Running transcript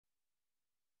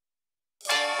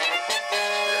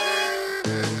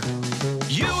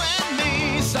You and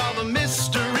me solve a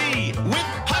mystery with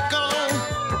Huckle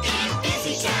in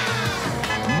Busy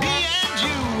Town. Me and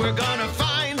you, we're gonna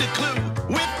find a clue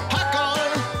with Huckle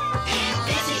in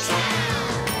Busy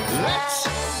Town. Let's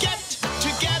get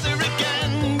together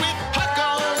again with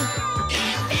Huckle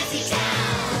in Busy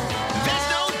Town. There's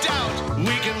no doubt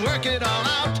we can work it all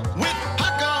out with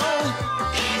Huckle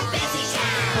in Busy Town.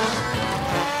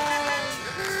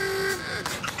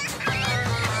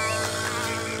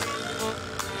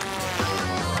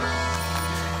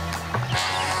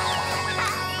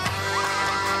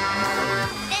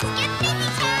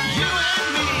 You and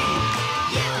me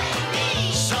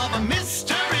solve a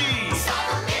mystery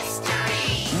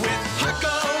with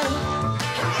Huckle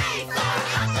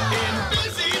in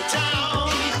Busy Town.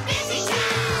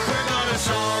 We're gonna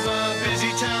solve a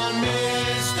Busy Town mystery.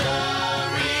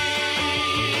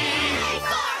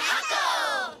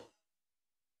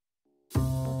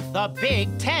 The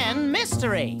Big Ten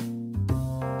Mystery.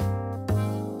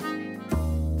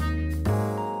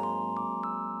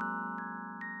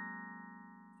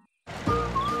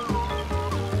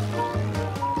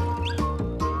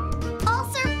 I'll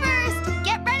serve first.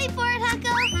 Get ready for it,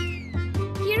 Huckle.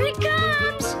 Here it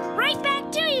comes! Right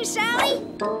back to you, Sally!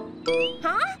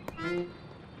 Huh?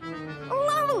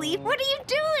 Lolly, what are you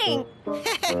doing?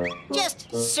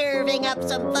 Just serving up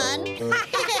some fun.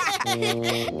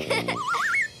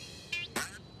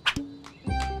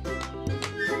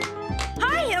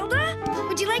 Hi, Hilda!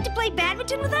 Would you like to play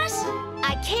badminton with us?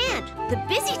 I can't. The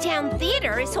Busy Town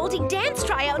Theater is holding dance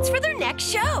tryouts for their next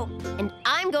show. And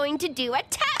I'm going to do a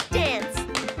tap dance.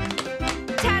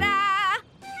 Ta-da!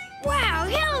 Wow,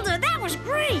 Hilda, that was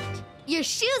great! Your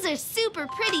shoes are super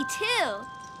pretty, too.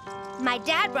 My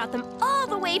dad brought them all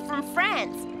the way from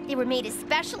France. They were made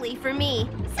especially for me,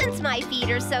 since my feet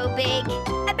are so big.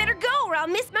 I better go or I'll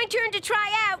miss my turn to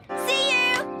try out. See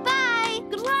you! Bye.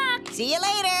 Good luck! See you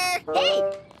later. Hey,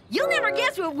 you'll never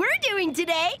guess what we're doing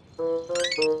today.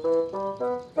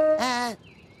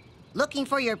 Looking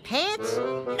for your pants?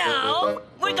 No,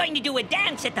 we're going to do a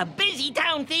dance at the Busy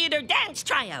Town Theater dance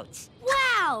tryouts.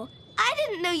 Wow. I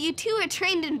didn't know you two were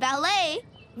trained in ballet.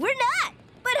 We're not,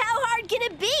 but how hard can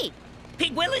it be?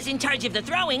 Pig Will is in charge of the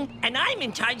throwing, and I'm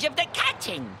in charge of the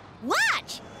catching.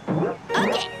 Watch!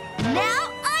 Okay, now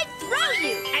I throw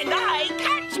you! And I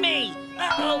catch me!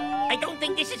 Uh-oh, I don't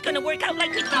think this is gonna work out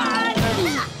like we thought.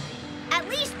 At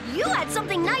least you had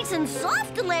something nice and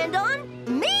soft to land on.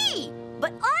 Me!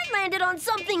 But I landed on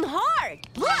something hard.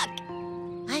 Look!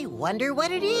 I wonder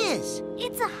what it is.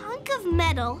 It's a hunk of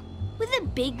metal with a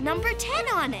big number 10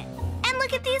 on it. And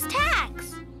look at these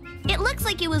tacks. It looks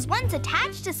like it was once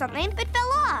attached to something but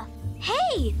fell off.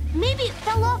 Hey, maybe it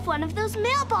fell off one of those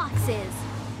mailboxes.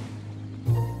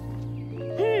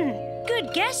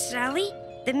 Good guess, Sally.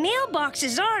 The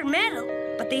mailboxes are metal,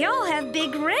 but they all have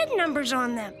big red numbers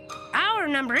on them. Our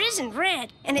number isn't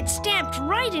red, and it's stamped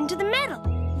right into the metal.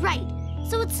 Right,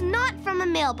 so it's not from a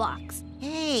mailbox.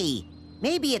 Hey,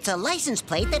 maybe it's a license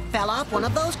plate that fell off one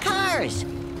of those cars.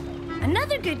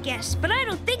 Another good guess, but I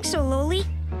don't think so, Loli.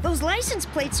 Those license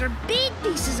plates are big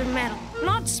pieces of metal,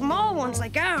 not small ones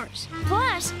like ours.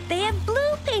 Plus, they have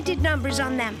blue painted numbers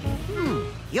on them.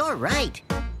 You're right.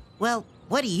 Well,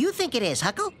 what do you think it is,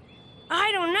 Huckle?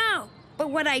 I don't know,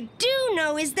 but what I do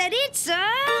know is that it's a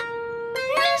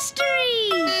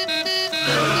mystery!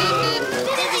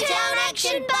 Busy Town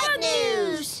Action Bug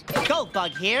News!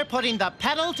 Goldbug here, putting the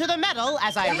pedal to the metal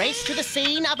as I race to the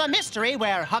scene of a mystery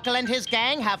where Huckle and his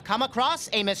gang have come across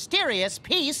a mysterious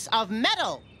piece of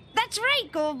metal. That's right,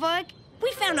 Goldbug.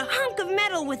 We found a hunk of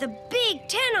metal with a big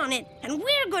 10 on it, and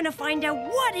we're going to find out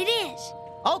what it is.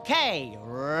 Okay,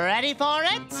 ready for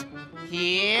it?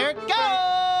 Here goes!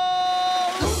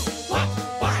 What,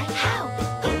 why, how?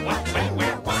 Who, what, when,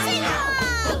 where, why, how?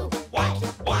 Who, what,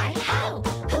 why, how?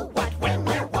 Who, what, when,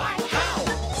 where, why, how?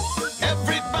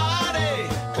 Everybody!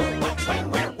 Who, what,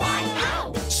 when, where, why,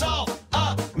 how? Solve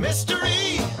a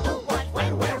mystery! Who, what,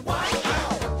 when, where, why,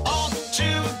 how? All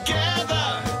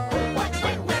together! Who, what,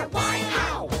 when, where, why,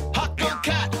 how? Huckle,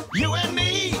 Cat, you and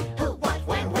me! Who, what,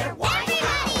 when, where, why,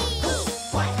 how? Who,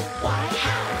 what, why,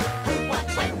 how? Who, what,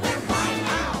 when, where, why,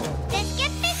 how? Let's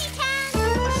get Busy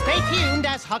Town! Stay tuned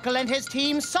as Huckle and his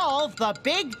team solve the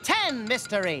Big Ten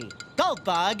mystery.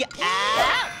 Goldbug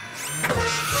out!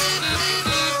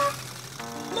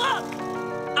 Look!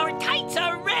 Our tights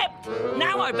are ripped!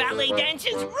 Now our ballet dance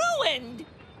is ruined!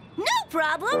 No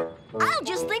problem. I'll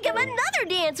just think of another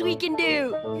dance we can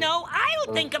do. No,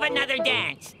 I'll think of another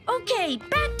dance. Okay,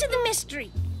 back to the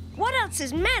mystery. What else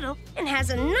is metal and has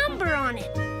a number on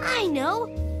it? I know.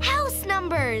 House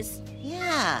numbers.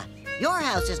 Yeah, Your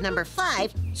house is number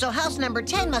 5, so house number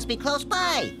 10 must be close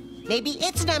by. Maybe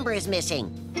its number is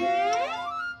missing.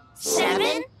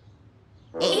 7,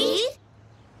 8,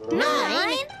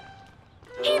 9.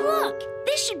 Hey, look!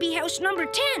 This should be house number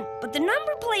 10, but the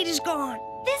number plate is gone.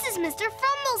 This is Mr.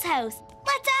 Frumble's house.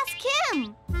 Let's ask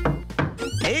him.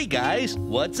 Hey guys,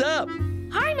 what's up?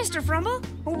 Hi, Mr. Frumble.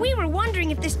 We were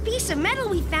wondering if this piece of metal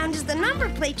we found is the number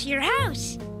plate to your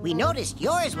house. We noticed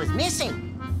yours was missing.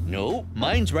 No,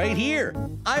 mine's right here.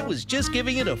 I was just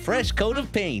giving it a fresh coat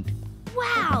of paint.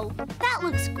 Wow, that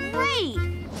looks great.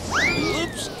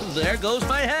 Oops, there goes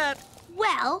my hat.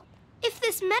 Well, if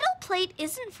this metal plate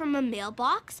isn't from a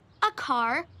mailbox, a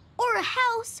car, or a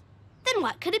house, then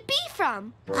what could it be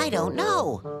from? I don't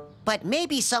know. But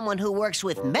maybe someone who works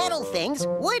with metal things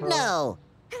would know.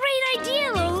 Great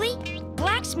idea, Loli.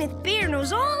 Blacksmith Bear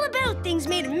knows all about things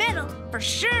made of metal. For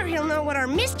sure he'll know what our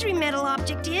mystery metal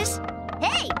object is.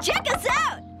 Hey, check us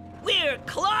out! We're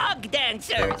clog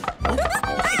dancers.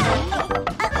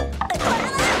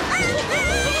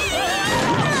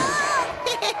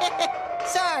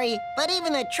 Sorry, but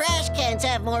even the trash cans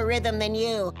have more rhythm than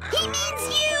you. He means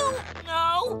you!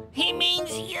 No, he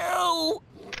means you.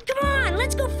 Come on,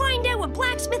 let's go find out what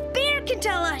Blacksmith Bear can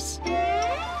tell us.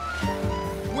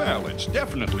 Well, it's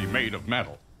definitely made of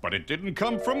metal, but it didn't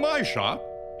come from my shop.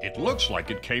 It looks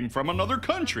like it came from another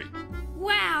country.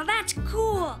 Wow, that's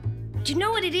cool. Do you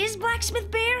know what it is, Blacksmith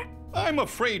Bear? I'm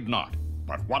afraid not.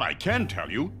 But what I can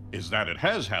tell you is that it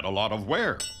has had a lot of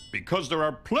wear, because there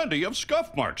are plenty of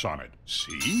scuff marks on it.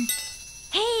 See?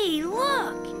 Hey,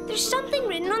 look! There's something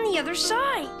written on the other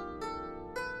side.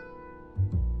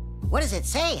 What does it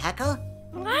say, Huckle?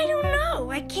 I don't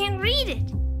know. I can't read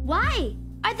it. Why?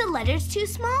 Are the letters too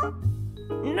small?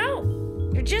 No,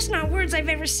 they're just not words I've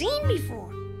ever seen before.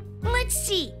 Let's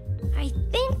see. I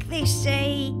think they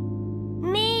say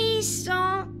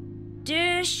Maison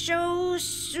de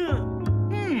chaussures.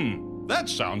 That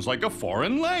sounds like a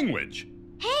foreign language.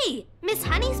 Hey, Miss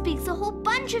Honey speaks a whole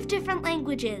bunch of different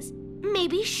languages.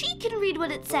 Maybe she can read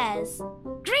what it says.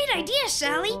 Great idea,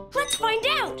 Sally. Let's find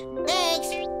out. Thanks.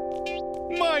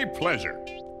 My pleasure.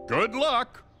 Good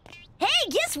luck. Hey,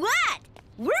 guess what?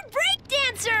 We're break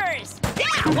dancers!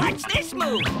 Yeah, watch this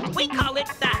move. We call it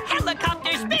the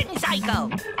helicopter spin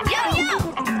cycle. Yo-yo!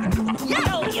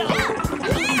 Yo-yo!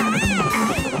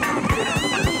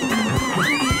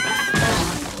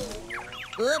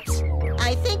 Oops.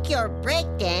 I think your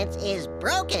breakdance is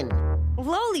broken.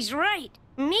 Loli's right.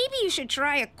 Maybe you should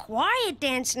try a quiet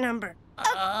dance number. A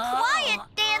quiet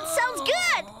dance sounds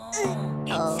good!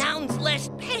 It sounds less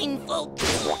painful.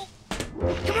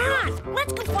 Come on,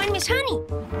 let's go find Miss Honey.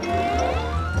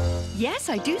 Yes,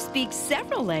 I do speak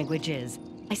several languages.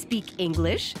 I speak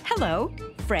English, hello,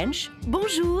 French,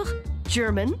 bonjour,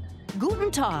 German,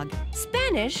 guten Tag,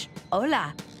 Spanish,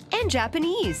 hola, and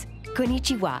Japanese,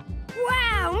 konnichiwa.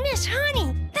 Wow, Miss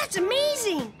Honey, that's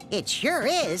amazing. It sure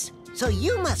is. So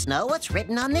you must know what's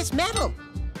written on this metal.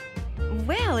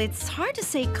 Well, it's hard to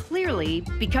say clearly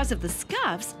because of the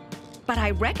scuffs, but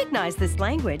I recognize this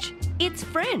language. It's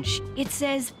French. It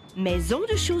says Maison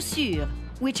de chaussures,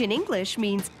 which in English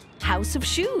means house of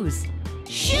shoes.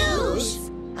 Shoes?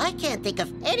 I can't think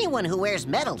of anyone who wears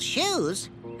metal shoes.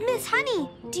 Miss Honey,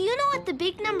 do you know what the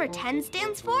big number 10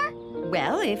 stands for?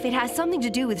 Well, if it has something to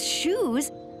do with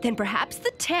shoes, then perhaps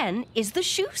the 10 is the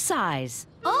shoe size.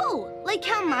 Oh, like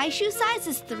how my shoe size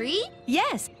is 3?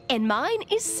 Yes, and mine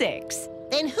is 6.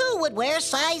 Then who would wear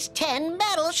size 10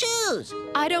 metal shoes?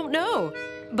 I don't know,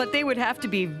 but they would have to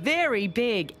be very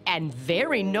big and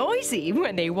very noisy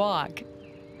when they walk.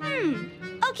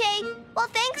 Okay. Well,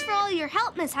 thanks for all your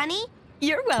help, Miss Honey.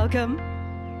 You're welcome.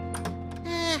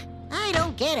 I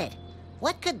don't get it.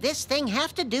 What could this thing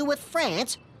have to do with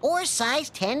France or size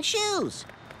 10 shoes?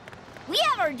 We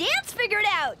have our dance figured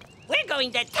out! We're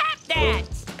going to tap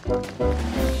dance.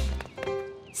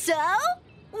 So,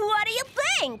 what do you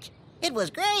think? It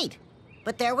was great,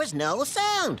 but there was no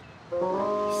sound.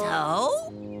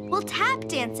 So? Well, tap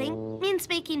dancing means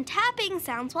making tapping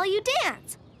sounds while you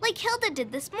dance, like Hilda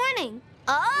did this morning.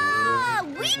 Oh,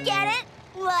 we get it!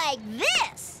 Like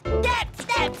this! Tap,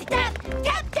 tap, tap,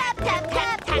 tap, tap, tap,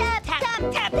 tap, tap,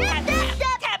 tap, tap, tap,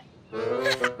 tap, tap.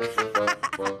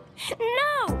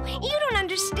 No, you don't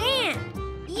understand.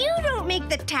 You don't make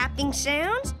the tapping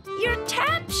sounds. Your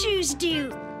tap shoes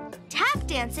do. Tap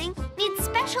dancing needs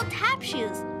special tap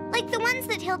shoes, like the ones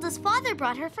that Hilda's father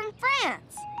brought her from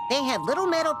France. They have little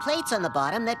metal plates on the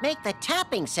bottom that make the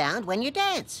tapping sound when you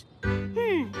dance.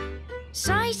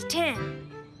 Size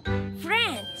 10.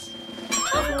 France.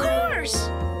 Of course!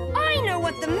 I know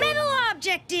what the metal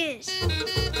object is.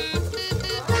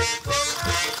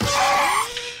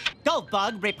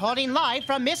 Goldbug reporting live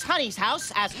from Miss Honey's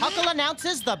house as Huckle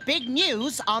announces the big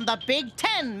news on the Big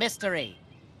Ten mystery.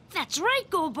 That's right,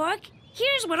 Goldbug.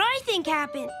 Here's what I think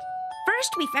happened.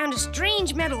 First, we found a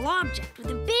strange metal object with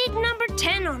a big number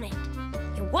 10 on it.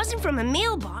 It wasn't from a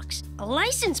mailbox, a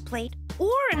license plate,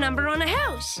 or a number on a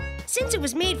house. Since it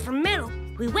was made from metal,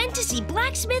 we went to see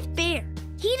Blacksmith Bear.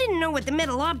 He didn't know what the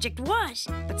metal object was,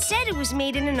 but said it was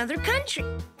made in another country.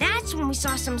 That's when we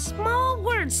saw some small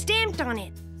words stamped on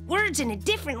it, words in a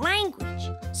different language.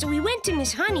 So we went to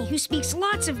Miss Honey, who speaks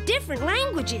lots of different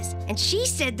languages, and she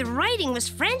said the writing was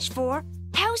French for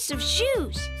House of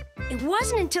Shoes. It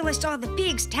wasn't until I saw the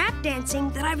pigs tap dancing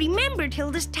that I remembered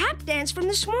Hilda's tap dance from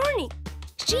this morning.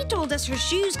 She told us her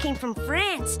shoes came from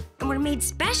France and were made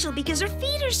special because her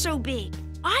feet are so big.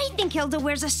 I think Hilda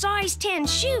wears a size 10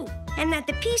 shoe, and that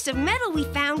the piece of metal we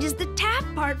found is the tap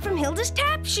part from Hilda's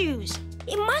tap shoes.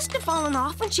 It must have fallen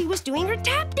off when she was doing her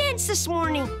tap dance this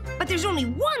morning. But there's only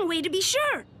one way to be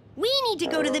sure. We need to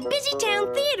go to the Busy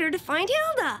Town Theater to find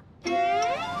Hilda.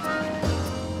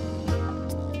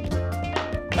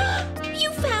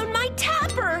 You found my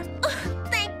tapper!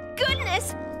 Thank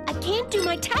goodness! I can't do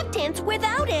my tap dance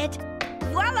without it.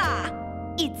 Voila!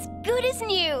 It's good as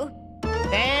new.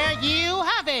 There you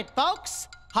have it, folks.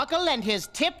 Huckle and his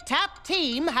Tip-Tap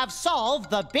team have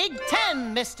solved the Big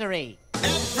Ten mystery.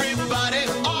 Everybody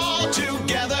all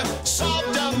together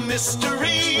solved a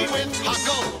mystery with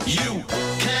Huckle. You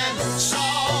can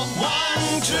solve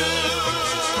one too.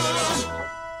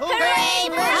 Hooray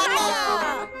for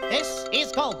Huckle! This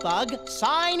is Goldbug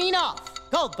signing off.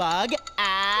 Goldbug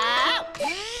out.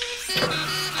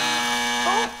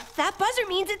 Oh, that buzzer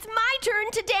means it's my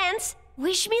turn to dance.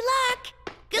 Wish me luck.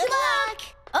 Good luck!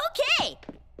 Okay,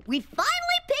 we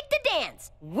finally picked a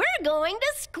dance. We're going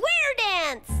to square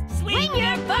dance. Swing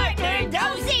your partner,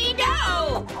 do-si-do!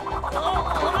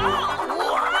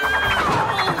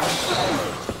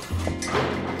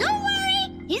 Don't worry,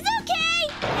 he's okay.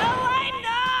 No, I'm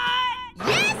not!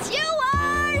 Yes, you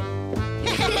are.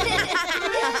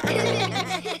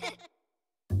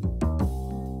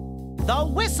 The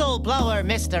Whistleblower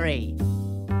mystery.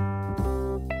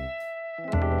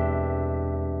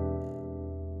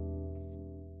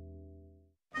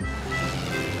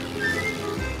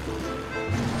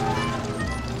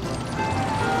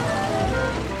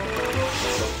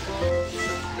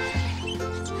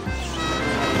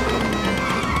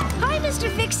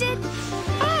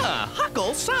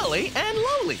 Huckle, Sally, and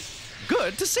Lowly.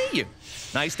 Good to see you.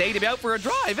 Nice day to be out for a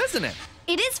drive, isn't it?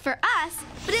 It is for us,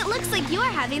 but it looks like you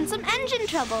are having some engine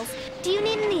troubles. Do you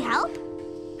need any help?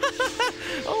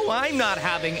 Oh, I'm not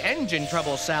having engine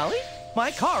trouble, Sally.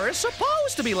 My car is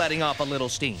supposed to be letting off a little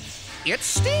steam. It's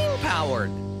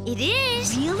steam-powered. It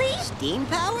is? Really?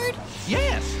 Steam-powered?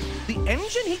 Yes. The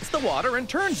engine heats the water and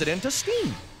turns it into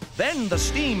steam. Then the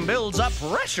steam builds up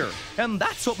pressure, and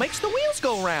that's what makes the wheels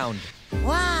go round.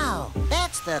 Wow,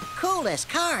 that's the coolest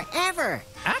car ever.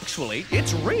 Actually,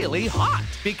 it's really hot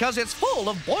because it's full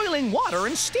of boiling water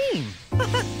and steam.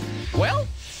 Well,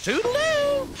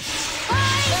 toodaloo!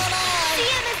 Bye! See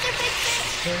ya, Mr.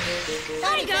 Fix-It!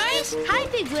 Hi, guys! Hi,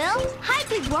 Big Will! Hi,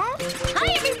 Big Won't!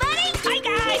 Hi, everybody! Hi,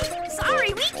 guys!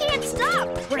 Sorry, we can't stop.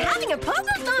 We're having a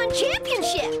Pogothon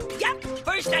championship. Yep,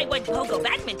 first I won Pogo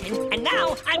Badminton, and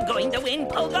now I'm going to win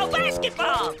Pogo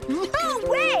Basketball. No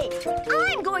way!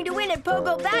 I'm going to win at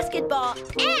Pogo Basketball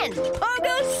and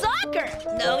Pogo Soccer.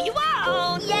 No, you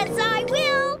won't. Yes, I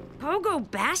will. Pogo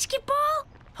Basketball?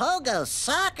 Pogo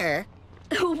Soccer?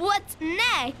 What's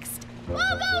next?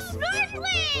 Pogo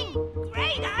Snorkeling!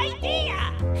 Great idea.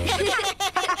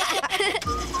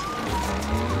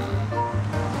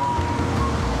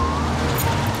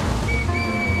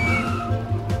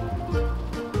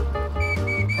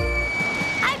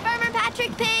 Hi, Farmer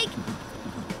Patrick Pig!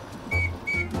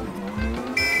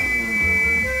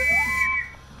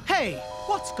 Hey,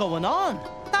 what's going on?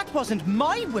 That wasn't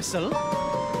my whistle.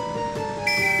 Oh,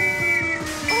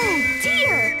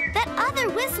 dear! That other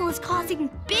whistle is causing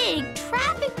big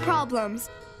traffic problems.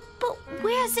 But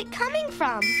where's it coming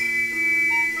from?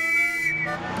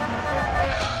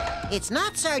 It's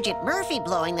not Sergeant Murphy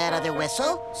blowing that other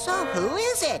whistle, so who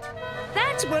is it?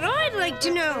 That's what I'd like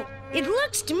to know. It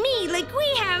looks to me like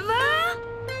we have a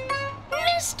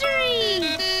mystery!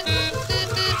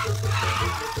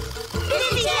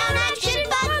 Busy Town Action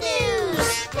Bug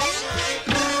News!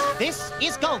 This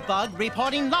is Goldbug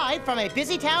reporting live from a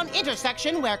Busy Town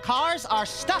intersection where cars are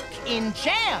stuck in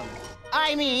jam.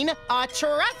 I mean, a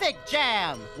traffic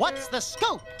jam. What's the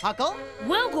scoop, Huckle?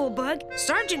 Well, Goldbug,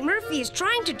 Sergeant Murphy is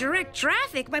trying to direct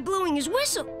traffic by blowing his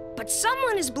whistle. But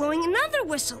someone is blowing another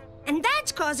whistle, and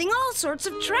that's causing all sorts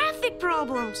of traffic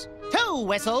problems. 2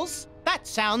 whistles. That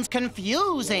sounds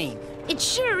confusing. It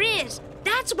sure is.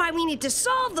 That's why we need to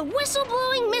solve the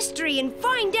whistle-blowing mystery and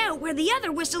find out where the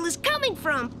other whistle is coming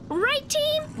from. Right,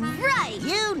 team? Right,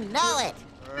 you know it.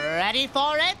 Ready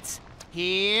for it?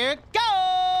 Here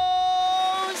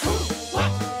goes! Who,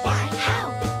 what, why, how?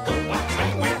 Who, what,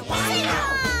 when, where, why, how?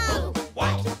 Who,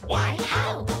 what, why,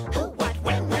 how? Who, what,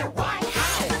 when, where, why,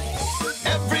 how?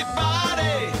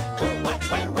 Everybody! Who, what,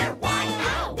 when, where, why,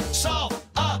 how? Solve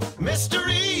a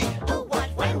mystery! Who, what,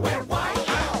 when, where, why,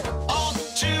 how? All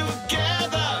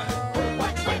together! Who,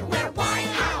 what, when, where, why,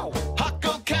 how?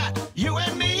 Huckle Cat, you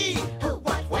and me! Who,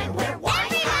 what, when, where, why,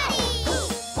 how? Who,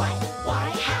 what, why,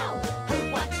 how?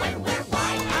 Who, what, when, where,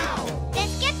 why, how?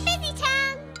 Let's get busy,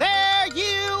 Tom. There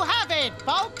you have it,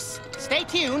 folks. Stay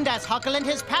tuned as Huckle and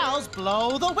his pals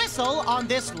blow the whistle on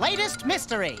this latest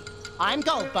mystery. I'm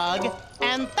Goldbug,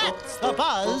 and that's the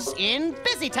buzz in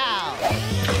Busy Town.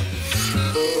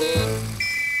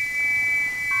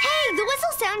 Hey, the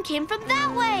whistle sound came from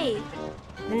that way.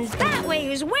 And that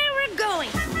way is where we're going.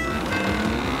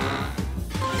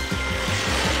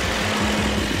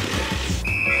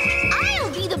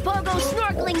 I'll be the BOGO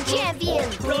snorkeling champion.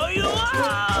 Roll you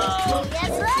out!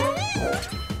 Yes, I will.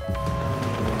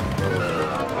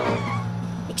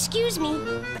 Excuse me,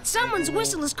 but someone's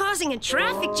whistle is causing a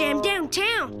traffic jam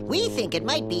downtown. We think it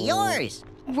might be yours.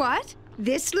 What?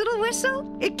 This little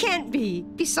whistle? It can't be.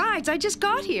 Besides, I just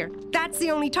got here. That's the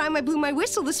only time I blew my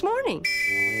whistle this morning.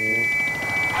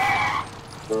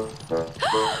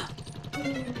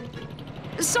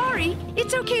 Sorry,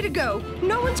 it's okay to go.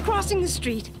 No one's crossing the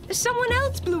street. Someone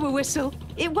else blew a whistle.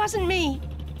 It wasn't me.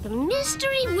 The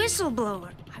mystery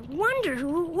whistleblower. I wonder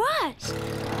who it was.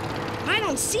 I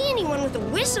don't see anyone with a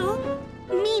whistle.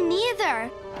 Me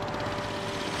neither.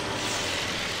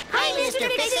 Hi, Mr.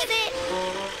 Fix-It.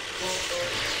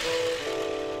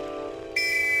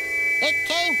 It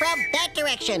came from that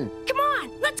direction. Come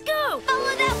on, let's go.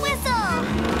 Follow that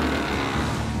whistle.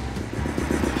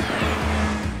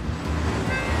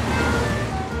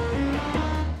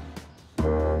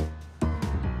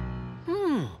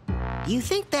 You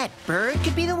think that bird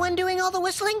could be the one doing all the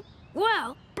whistling?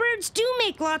 Well, birds do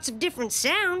make lots of different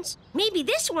sounds. Maybe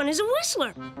this one is a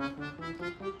whistler.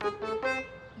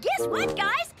 Guess what,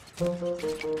 guys?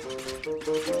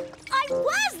 I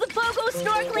was the BOGO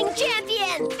snorkeling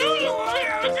champion.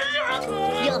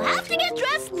 You'll have to get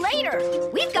dressed later.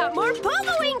 We've got more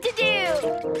BOGOing to do.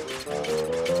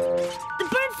 The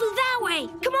bird flew that way.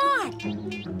 Come on.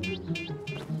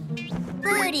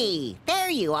 Birdie, there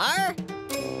you are.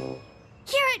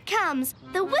 Here it comes,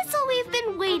 the whistle we've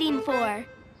been waiting for.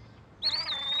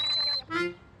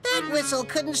 That whistle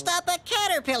couldn't stop a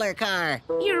caterpillar car.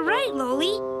 You're right,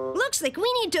 Loli. Looks like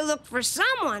we need to look for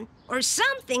someone or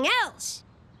something else.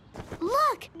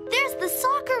 Look, there's the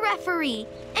soccer referee,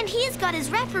 and he's got his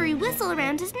referee whistle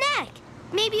around his neck.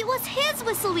 Maybe it was his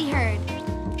whistle we heard.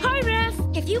 Hi, Ref.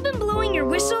 Have you been blowing your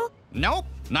whistle? Nope,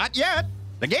 not yet.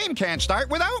 The game can't start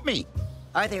without me.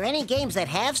 Are there any games that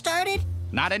have started?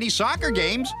 Not any soccer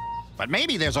games, but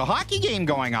maybe there's a hockey game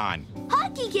going on.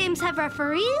 Hockey games have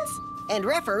referees. And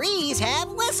referees have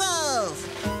whistles.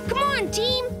 Come on,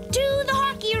 team, to the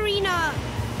hockey arena.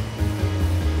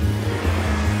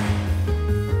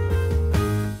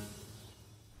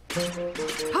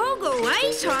 Pogo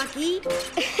ice hockey?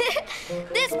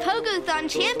 This Pogothon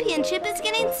championship is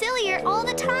getting sillier all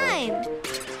the time.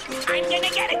 I'm gonna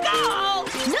get a goal!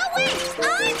 No, wait!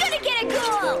 I'm gonna get a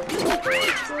goal!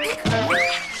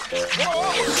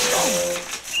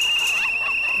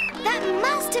 That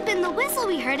must have been the whistle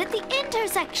we heard at the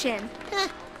intersection.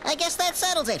 I guess that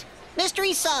settles it.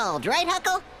 Mystery solved, right,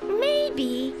 Huckle?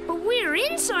 Maybe, but we're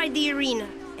inside the arena,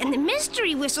 and the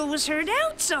mystery whistle was heard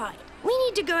outside. We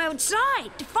need to go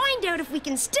outside to find out if we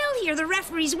can still hear the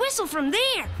referee's whistle from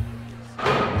there.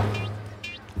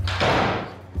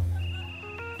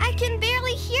 I can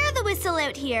barely hear the whistle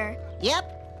out here.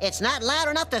 Yep, it's not loud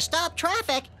enough to stop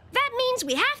traffic. That means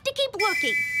we have to keep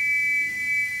looking.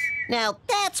 Now,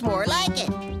 that's more like it.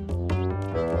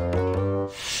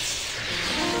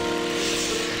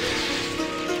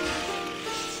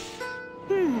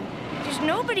 There's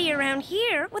nobody around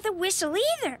here with a whistle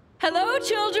either. Hello,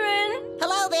 children.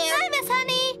 Hello there. Hi, Miss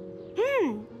Honey.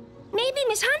 Maybe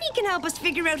Miss Honey can help us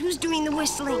figure out who's doing the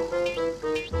whistling.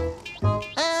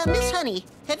 Miss Honey,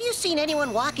 have you seen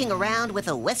anyone walking around with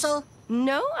a whistle?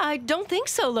 No, I don't think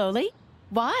so, Loli.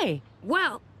 Why?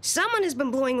 Well, someone has been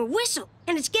blowing a whistle,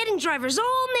 and it's getting drivers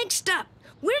all mixed up.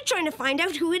 We're trying to find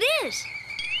out who it is.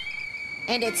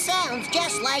 And it sounds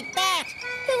just like that.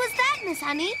 Who was that, Miss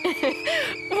Honey?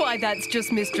 Why, that's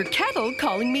just Mr. Kettle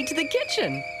calling me to the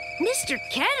kitchen. Mr.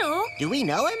 Kettle? Do we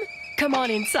know him? Come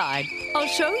on inside. I'll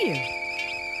show you.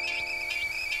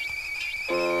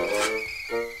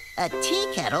 A tea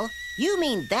kettle? You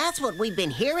mean that's what we've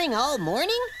been hearing all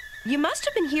morning? You must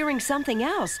have been hearing something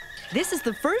else. This is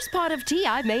the first pot of tea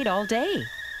I've made all day.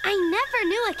 I never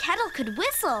knew a kettle could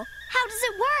whistle. How does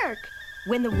it work?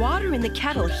 When the water in the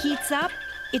kettle heats up,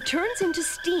 it turns into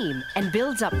steam and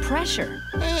builds up pressure.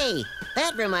 Hey,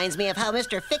 that reminds me of how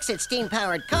Mr. Fix-It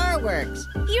steam-powered car works.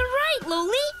 You're right,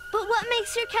 Loli. But what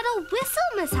makes your kettle whistle,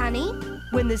 Miss Honey?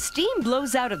 When the steam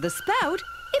blows out of the spout,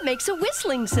 it makes a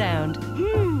whistling sound.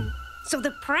 So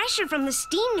the pressure from the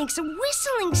steam makes a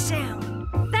whistling sound.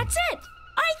 That's it.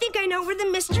 I think I know where the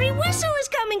mystery whistle is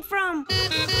coming from.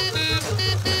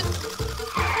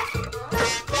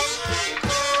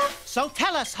 So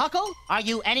tell us, Huckle, are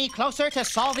you any closer to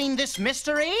solving this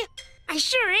mystery? I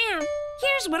sure am.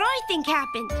 Here's what I think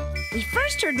happened. We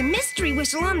first heard the mystery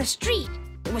whistle on the street.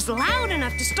 It was loud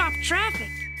enough to stop traffic.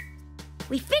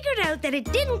 We figured out that it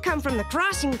didn't come from the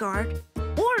crossing guard,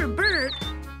 or a bird,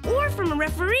 or from a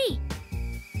referee.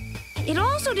 It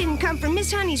also didn't come from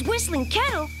Miss Honey's whistling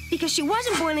kettle because she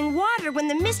wasn't boiling water when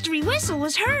the mystery whistle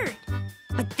was heard.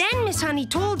 But then Miss Honey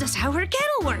told us how her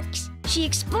kettle works. She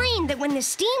explained that when the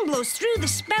steam blows through the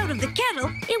spout of the kettle,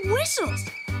 it whistles.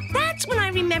 That's when I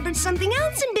remembered something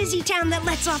else in Busy Town that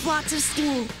lets off lots of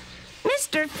steam.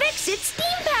 Mr. Fix-It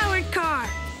steam-powered car.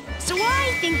 So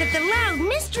I think that the loud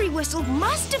mystery whistle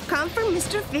must have come from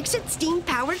Mr. Fix-It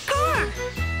steam-powered car.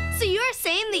 So you're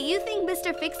saying that you think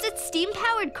Mr. Fix-It's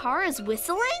steam-powered car is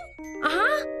whistling?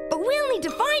 Uh-huh, but we'll need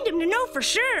to find him to know for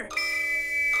sure.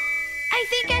 I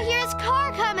think I hear his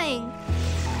car coming.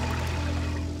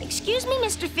 Excuse me,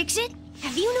 Mr. Fix-It.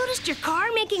 Have you noticed your car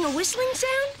making a whistling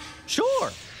sound? Sure.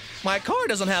 My car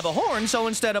doesn't have a horn, so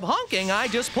instead of honking, I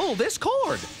just pull this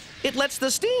cord. It lets the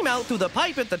steam out through the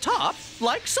pipe at the top,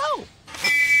 like so.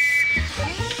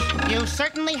 You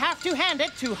certainly have to hand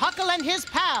it to Huckle and his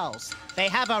pals. They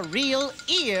have a real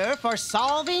ear for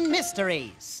solving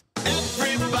mysteries.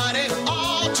 Everybody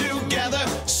all together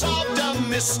solved a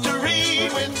mystery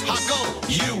with Huckle.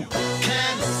 You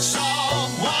can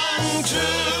solve one too.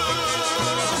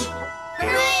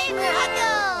 Hooray for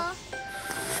Huckle!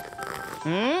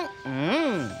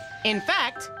 In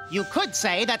fact, you could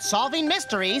say that solving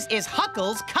mysteries is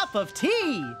Huckle's cup of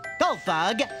tea.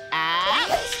 Goldbug out.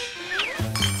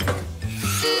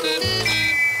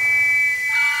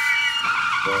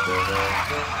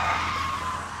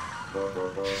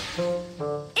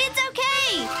 It's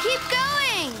okay! Keep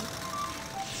going!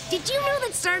 Did you know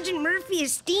that Sergeant Murphy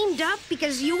is steamed up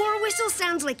because your whistle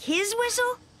sounds like his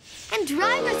whistle? And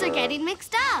drivers are getting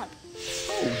mixed up.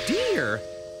 Oh, dear.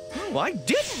 Oh, I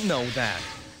didn't know that.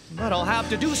 But I'll have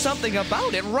to do something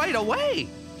about it right away.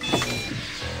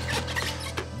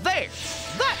 There.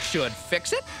 That should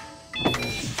fix it.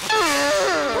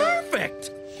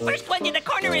 Perfect. First one to the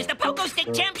corner is the Pogo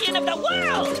Stick champion of the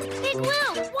world. It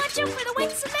will! Watch out for the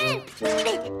wet cement!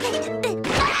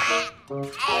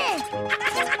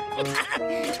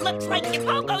 Looks like your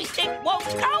Pogo Stick won't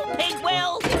go, Pig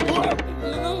Will.